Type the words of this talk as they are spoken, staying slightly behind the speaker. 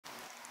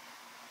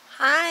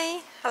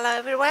Hello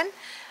everyone.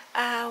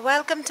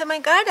 Welcome to my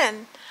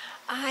garden.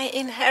 I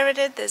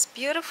inherited this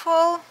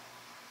beautiful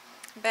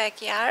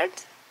backyard.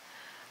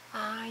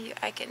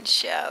 I can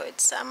show it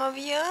some of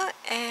you,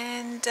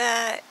 and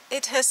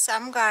it has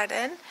some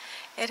garden.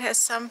 It has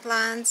some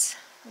plants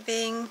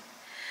being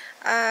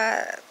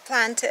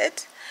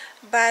planted,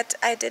 but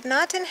I did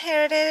not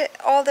inherit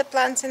all the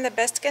plants in the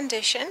best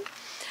condition.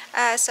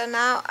 So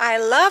now I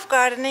love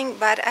gardening,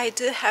 but I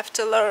do have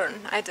to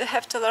learn. I do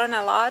have to learn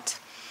a lot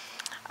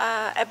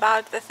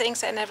about the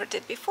things I never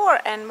did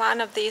before, and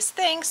one of these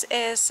things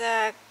is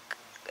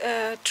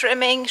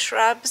trimming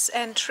shrubs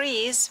and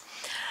trees.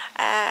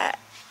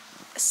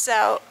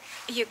 So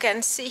you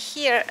can see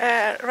here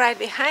right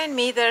behind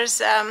me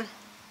there's a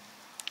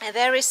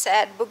very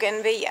sad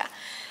Bougainvillea.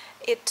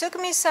 It took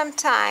me some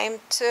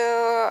time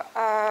to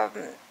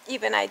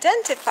even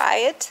identify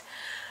it,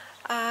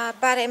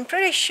 but I'm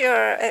pretty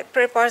sure,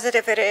 pretty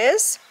positive it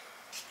is,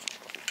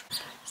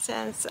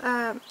 since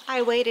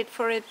I waited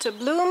for it to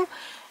bloom,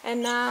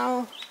 and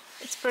now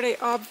it's pretty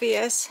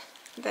obvious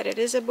that it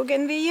is a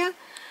Bougainvillea.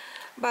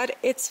 But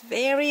it's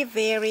very,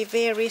 very,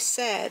 very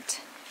sad.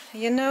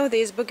 You know,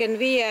 this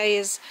Bougainvillea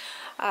is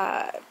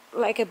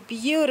like a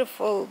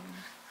beautiful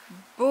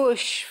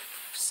bush,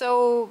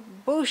 so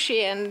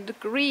bushy and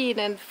green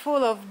and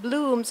full of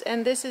blooms,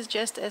 and this is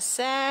just a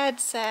sad,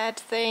 sad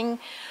thing,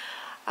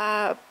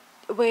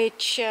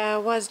 which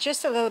was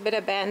just a little bit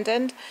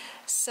abandoned.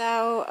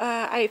 So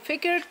I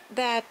figured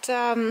that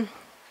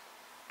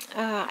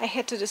I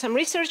had to do some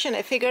research, and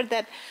I figured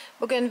that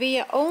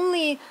Bougainvillea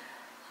only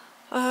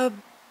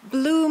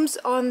blooms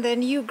on the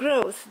new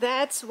growth.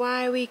 That's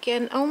why we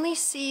can only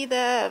see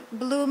the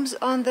blooms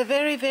on the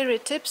very, very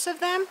tips of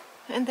them,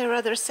 and they're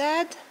rather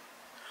sad.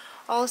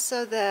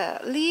 Also the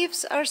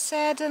leaves are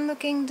sad and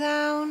looking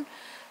down,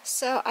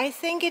 so I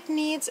think it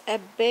needs a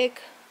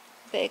big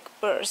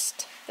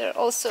burst. There are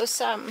also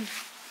some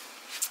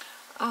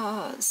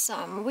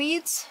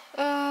weeds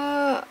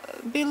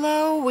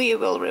below. We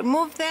will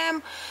remove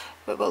them.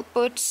 We will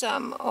put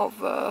some of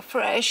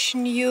fresh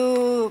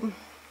new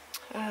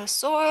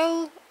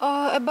soil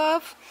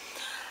above,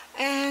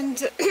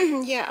 and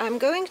yeah, I'm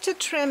going to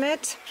trim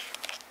it.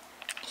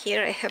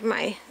 Here I have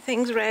my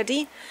things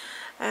ready,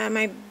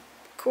 my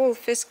cool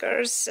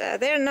fiskars.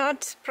 They're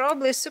not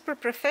probably super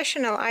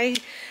professional.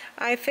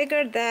 I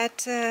figured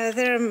that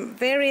they're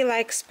very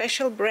like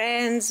special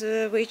brands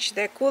which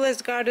the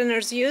coolest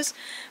gardeners use,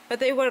 but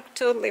they work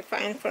totally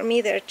fine for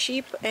me. They're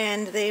cheap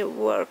and they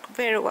work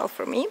very well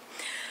for me.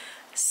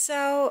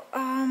 So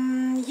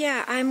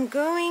yeah, I'm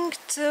going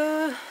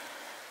to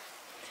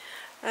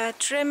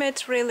trim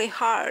it really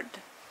hard.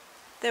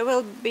 There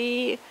will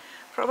be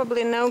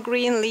probably no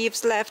green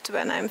leaves left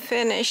when I'm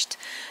finished,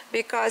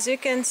 because you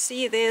can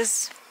see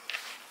this.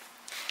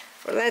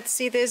 Well, let's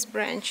see this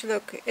branch.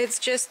 Look, it's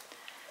just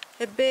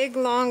a big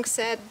long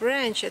sad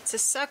branch. It's a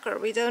sucker.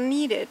 We don't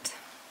need it.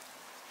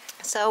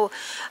 So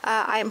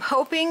I'm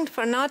hoping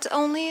for not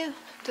only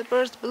to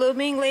burst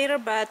blooming later,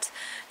 but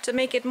to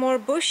make it more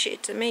bushy,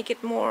 to make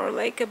it more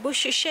like a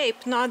bushy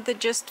shape, not the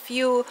just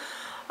few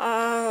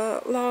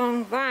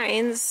long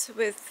vines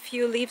with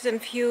few leaves and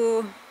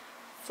few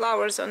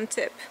flowers on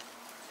tip.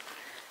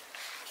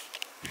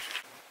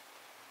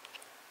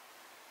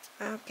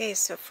 Okay,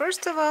 so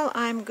first of all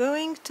I'm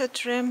going to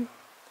trim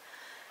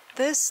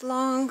this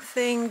long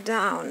thing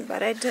down,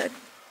 but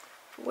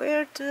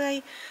where do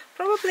I,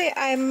 probably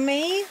I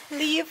may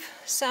leave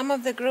some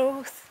of the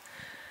growth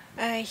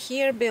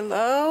here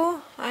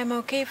below. I'm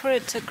okay for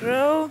it to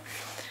grow.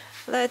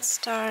 Let's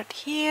start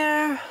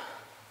here.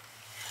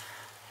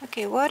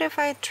 Okay, what if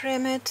I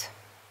trim it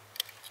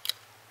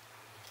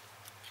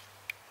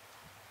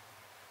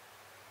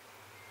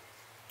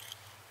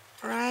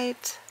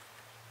right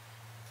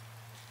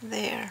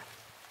there?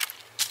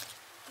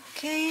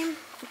 Okay,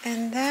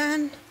 and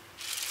then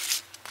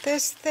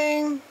this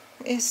thing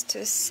is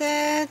too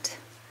sad.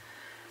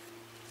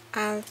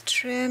 I'll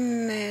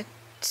trim it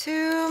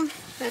too.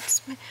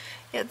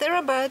 Yeah, there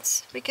are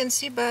buds. We can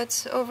see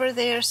buds over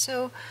there.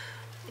 So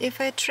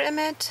if I trim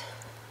it,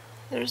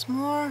 there's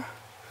more.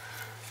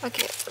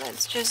 Okay,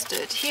 let's just do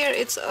it here.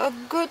 It's a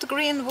good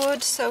green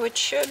wood, so it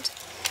should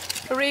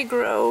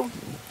regrow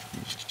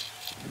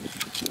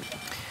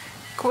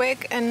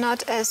quick and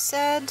not as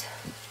sad.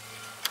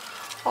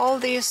 All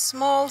these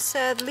small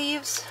sad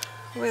leaves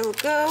will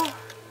go.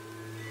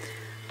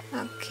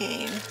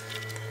 Okay,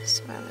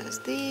 as well as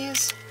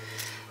these.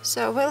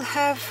 So we'll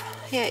have,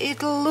 yeah,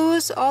 it'll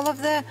lose all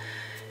of the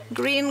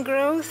green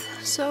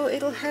growth, so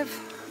it'll have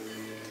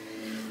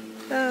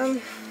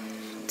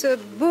to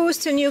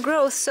boost a new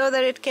growth so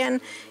that it can,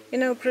 you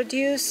know,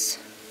 produce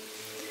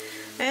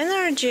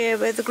energy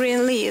with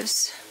green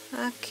leaves.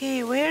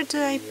 Okay, where do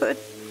I put?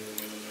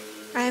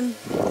 I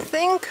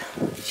think,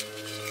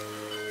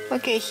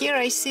 okay, here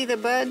I see the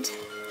bud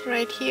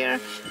right here,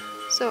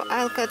 so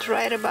I'll cut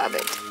right above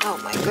it. Oh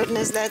my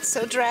goodness, that's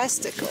so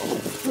drastical.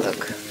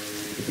 Look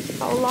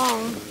how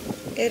long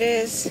it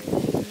is.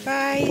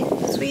 Bye,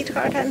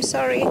 sweetheart, I'm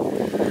sorry.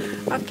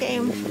 Okay,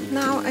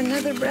 now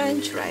another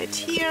branch right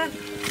here.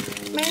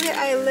 Maybe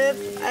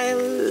I'll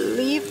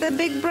leave the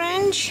big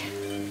branch,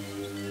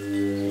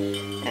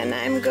 and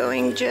I'm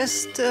going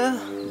just to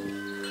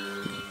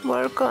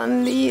work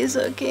on these.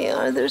 Okay,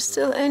 are there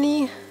still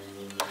any?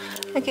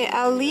 Okay,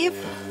 I'll leave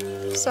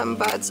some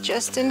buds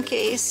just in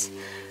case.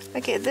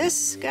 Okay,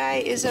 this guy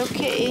is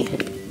okay,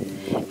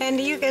 and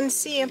you can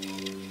see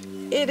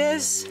it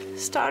is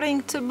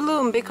starting to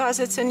bloom because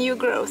it's a new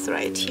growth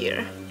right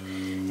here,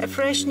 a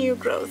fresh new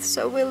growth,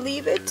 so we'll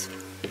leave it.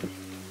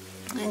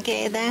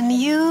 Okay, then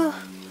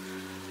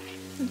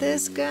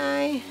this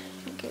guy,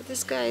 okay,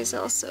 this guy is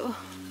also,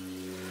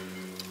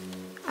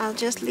 I'll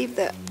just leave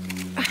the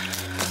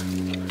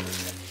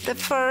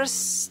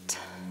first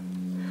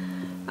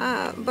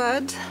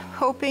bud,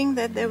 hoping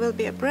that there will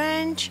be a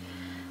branch.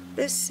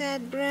 This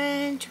sad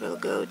branch will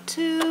go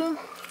too.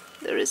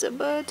 There is a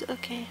bud,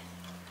 okay,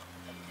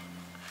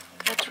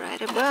 cut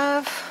right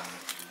above.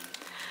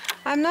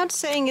 I'm not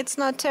saying it's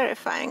not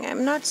terrifying.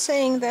 I'm not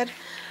saying that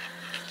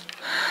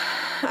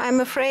I'm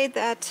afraid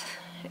that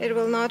it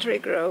will not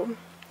regrow,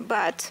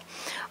 but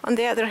on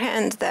the other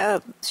hand,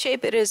 the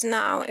shape it is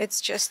now, it's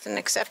just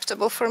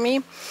unacceptable for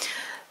me.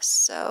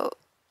 So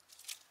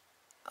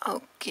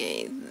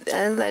okay,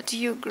 I'll let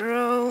you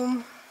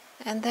grow,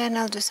 and then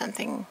I'll do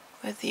something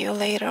with you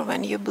later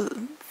when you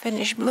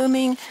finish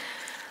blooming.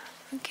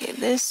 Okay,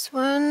 this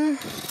one,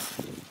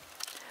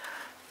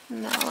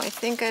 no, I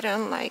think I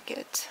don't like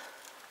it.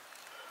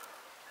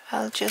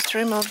 I'll just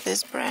remove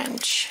this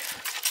branch.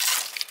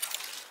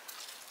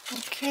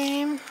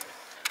 Okay.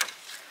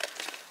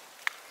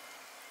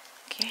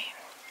 Okay.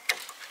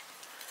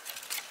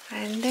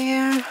 Right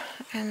there,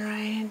 and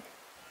right,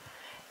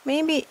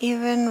 maybe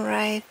even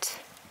right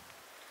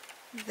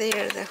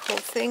there, the whole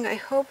thing. I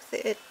hope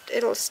that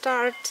it'll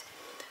start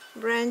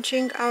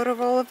branching out of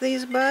all of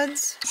these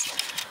buds.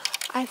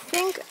 I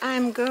think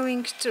I'm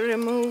going to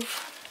remove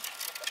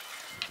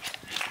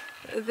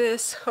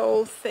this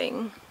whole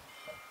thing.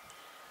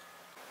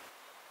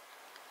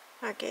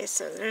 Okay,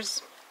 so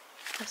there's,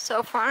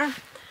 so far,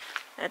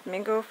 let me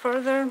go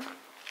further.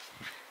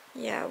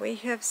 Yeah, we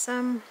have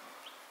some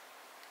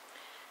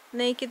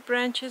naked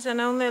branches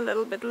and only a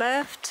little bit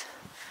left.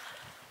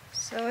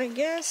 So I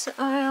guess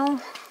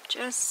I'll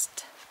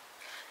just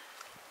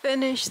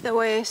finish the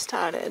way I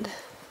started.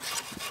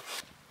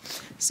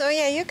 So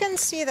yeah, you can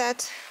see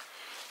that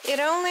it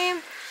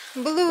only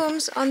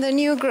blooms on the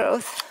new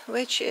growth,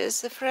 which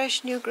is the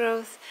fresh new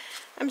growth.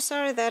 I'm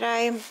sorry that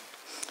I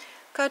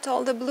cut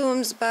all the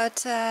blooms,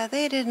 but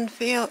they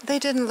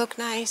didn't look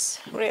nice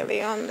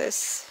really on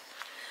this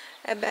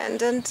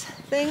abandoned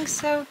thing,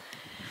 so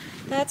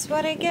that's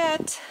what I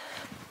get.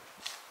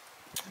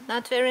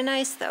 Not very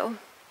nice though.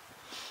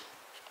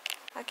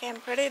 Okay,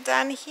 I'm pretty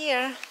done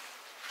here.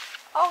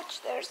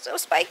 Ouch, they're so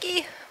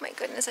spiky. My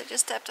goodness, I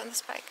just stepped on the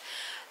spike.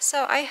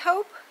 So I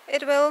hope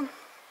it will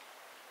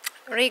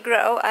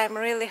regrow. I'm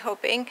really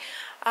hoping.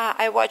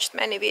 I watched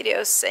many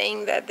videos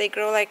saying that they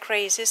grow like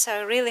crazy, so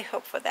I really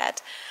hope for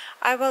that.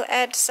 I will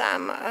add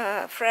some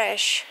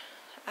fresh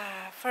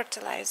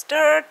fertilized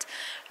dirt.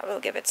 I will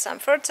give it some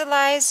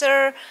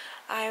fertilizer.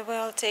 I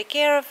will take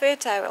care of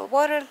it. I will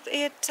water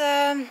it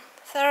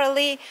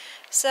thoroughly.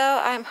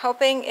 So I'm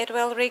hoping it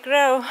will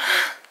regrow.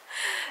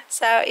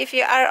 So if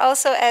you are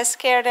also as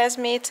scared as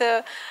me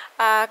to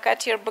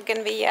cut your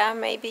bougainvillea,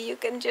 maybe you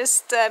can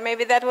just,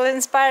 maybe that will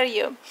inspire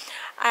you.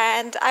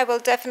 And I will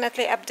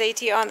definitely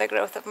update you on the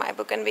growth of my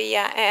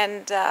bougainvillea,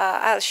 and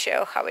I'll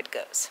show how it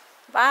goes.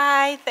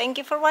 Bye! Thank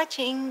you for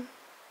watching!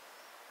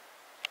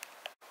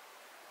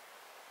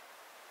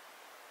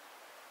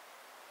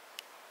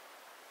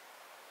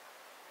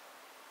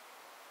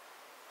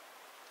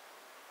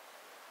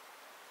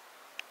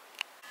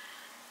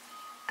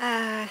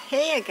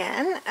 Hey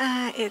again,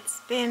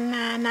 it's been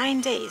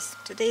 9 days.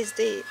 Today's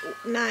day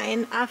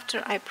 9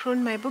 after I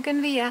pruned my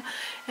bougainvillea,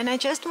 and I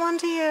just want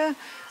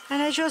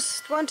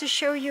to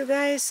show you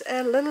guys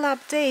a little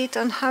update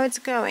on how it's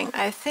going.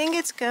 I think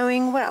it's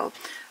going well.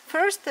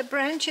 First, the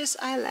branches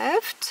I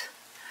left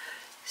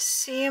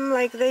seem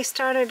like they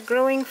started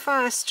growing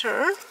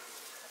faster,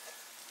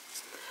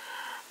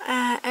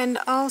 and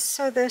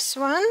also this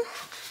one,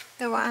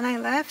 the one I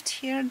left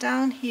here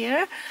down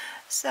here.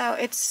 So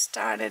it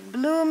started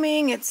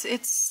blooming, it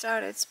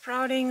started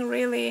sprouting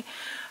really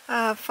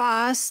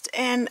fast,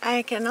 and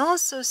I can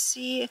also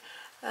see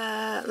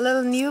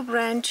little new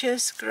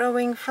branches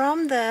growing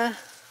from the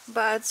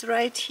buds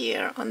right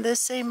here on the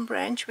same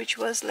branch which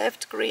was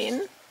left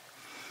green.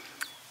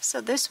 So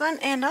this one,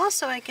 and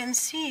also I can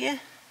see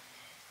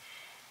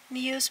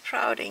new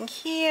sprouting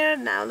here.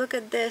 Now look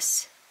at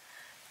this,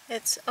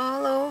 it's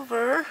all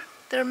over.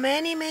 There are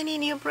many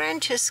new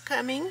branches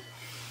coming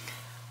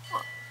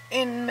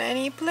in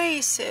many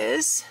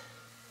places.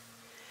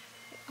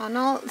 On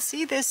all,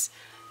 see this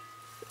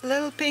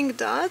little pink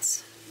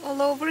dots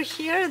all over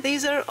here?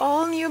 These are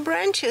all new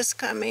branches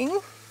coming,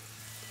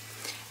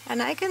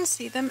 and I can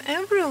see them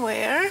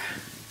everywhere.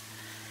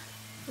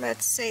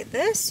 Let's say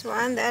this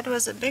one, that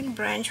was a big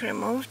branch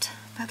removed,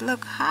 but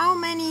look how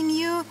many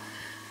new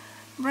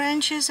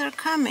branches are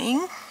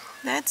coming.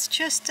 That's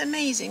just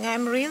amazing.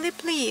 I'm really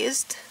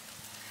pleased.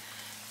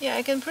 Yeah,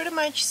 I can pretty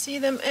much see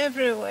them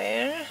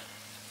everywhere.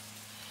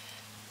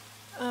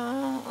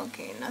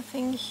 Okay,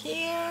 nothing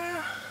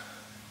here.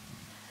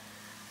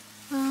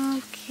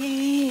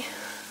 Okay.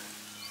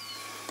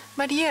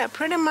 But yeah,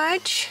 pretty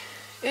much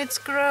it's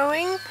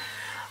growing.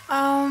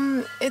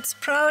 It's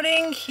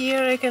sprouting.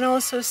 Here I can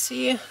also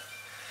see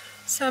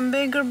some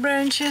bigger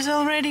branches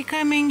already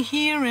coming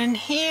here and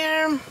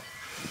here,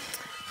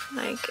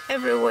 like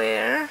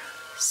everywhere.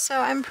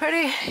 So I'm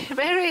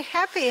very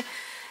happy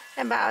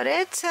about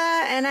it,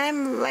 and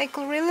I'm like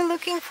really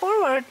looking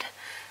forward.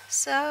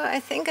 So I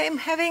think I'm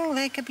having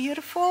like a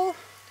beautiful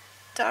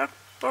dark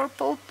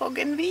purple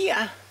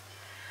bougainvillea.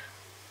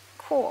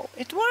 Cool,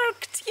 it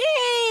worked!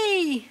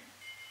 Yay!